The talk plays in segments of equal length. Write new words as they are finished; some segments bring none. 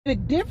It's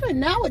different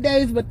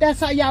nowadays, but that's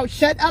how y'all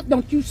shut up.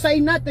 Don't you say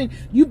nothing.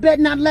 You better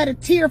not let a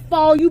tear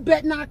fall. You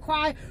better not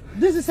cry.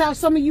 This is how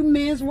some of you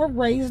men were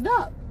raised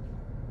up.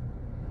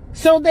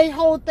 So they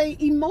hold their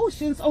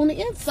emotions on the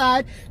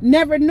inside,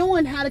 never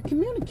knowing how to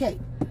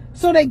communicate.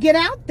 So they get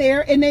out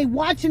there and they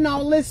watching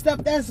all this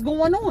stuff that's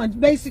going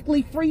on.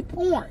 Basically free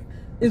porn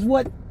is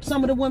what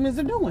some of the women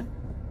are doing.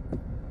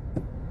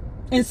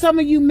 And some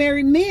of you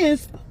married men,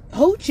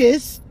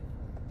 hooches,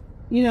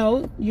 you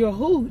know, you're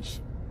hooch,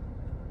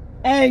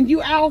 and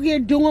you out here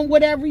doing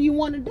whatever you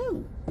want to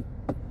do.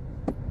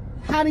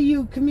 How do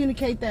you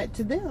communicate that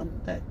to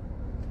them? That,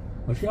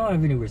 well, if you don't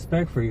have any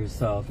respect for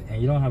yourself and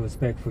you don't have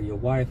respect for your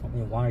wife, I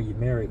mean, why are you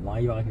married? Why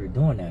are you out here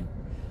doing that?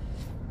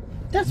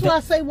 That's why I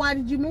say, why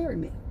did you marry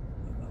me?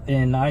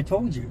 And I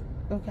told you.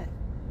 Okay.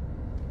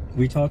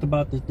 We talked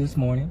about this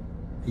morning.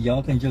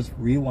 Y'all can just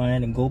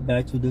rewind and go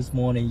back to this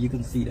morning. You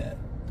can see that.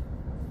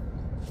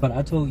 But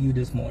I told you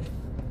this morning.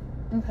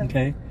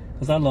 Okay?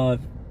 Because I love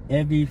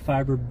every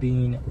fiber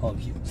being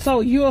of you. So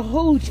you're a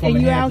hooch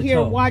and you're out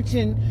here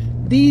watching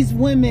these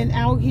women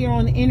out here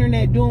on the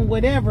internet doing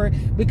whatever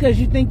because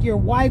you think your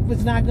wife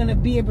is not going to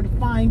be able to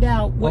find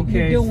out what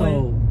you're doing.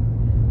 So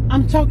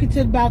I'm talking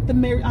about the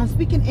marriage. I'm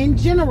speaking in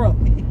general.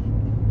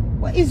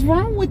 What is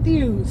wrong with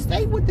you?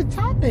 Stay with the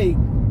topic.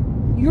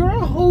 You're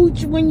a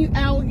hooch when you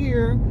out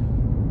here,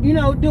 you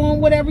know, doing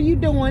whatever you're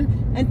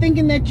doing and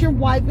thinking that your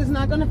wife is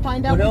not going to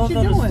find out what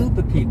you're doing. Those are the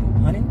stupid people,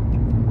 honey.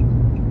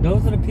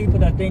 Those are the people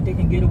that think they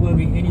can get away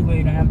with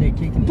anyway and have their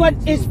cake and But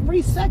it's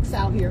free sex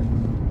out here.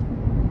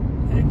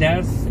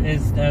 That's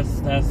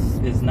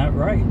not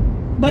right.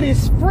 But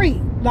it's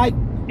free. Like,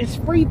 it's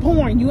free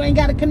porn. You ain't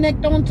got to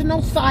connect on to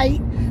no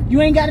site. You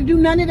ain't got to do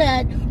none of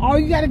that. All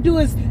you got to do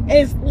is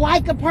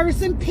like a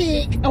person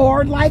pick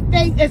or like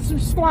they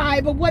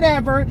subscribe or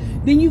whatever.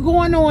 Then you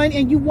going on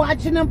and you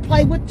watching them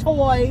play with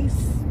toys.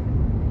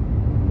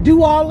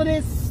 Do all of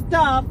this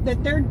stuff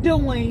that they're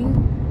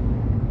doing.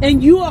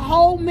 And you a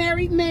whole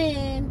married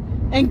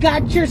man and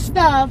got your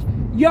stuff,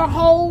 your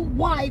whole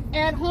wife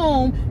at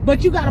home,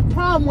 but you got a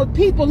problem with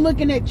people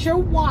looking at your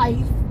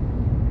wife,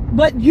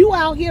 but you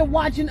out here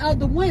watching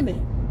other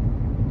women.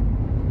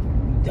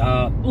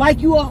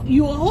 Like you a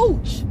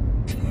hooch.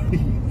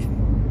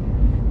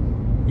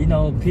 You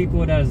know,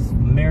 people that's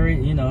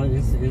married, you know,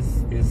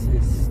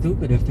 it's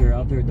stupid if they're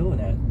out there doing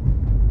that.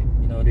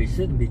 You know, they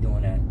shouldn't be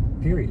doing that,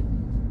 period.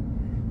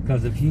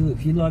 Because if you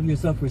love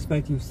yourself,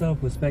 respect your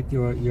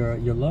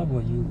loved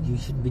one, you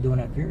shouldn't be doing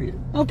that, period.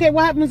 Okay,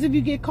 what happens if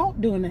you get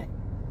caught doing that?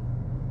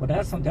 Well,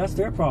 that's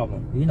their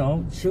problem. You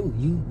know, shoot,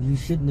 you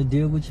shouldn't have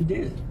did what you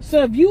did.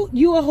 So if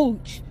you a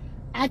hooch,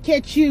 I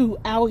catch you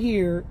out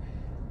here,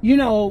 you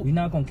know. You're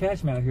not gonna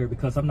catch me out here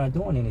because I'm not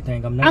doing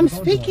anything. I'm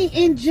speaking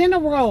in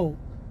general.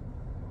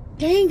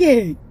 Dang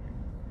it.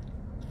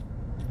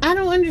 I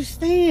don't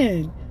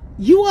understand.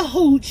 You a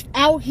hooch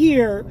out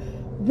here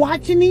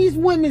watching these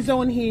women's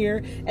on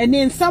here, and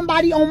then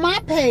somebody on my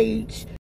page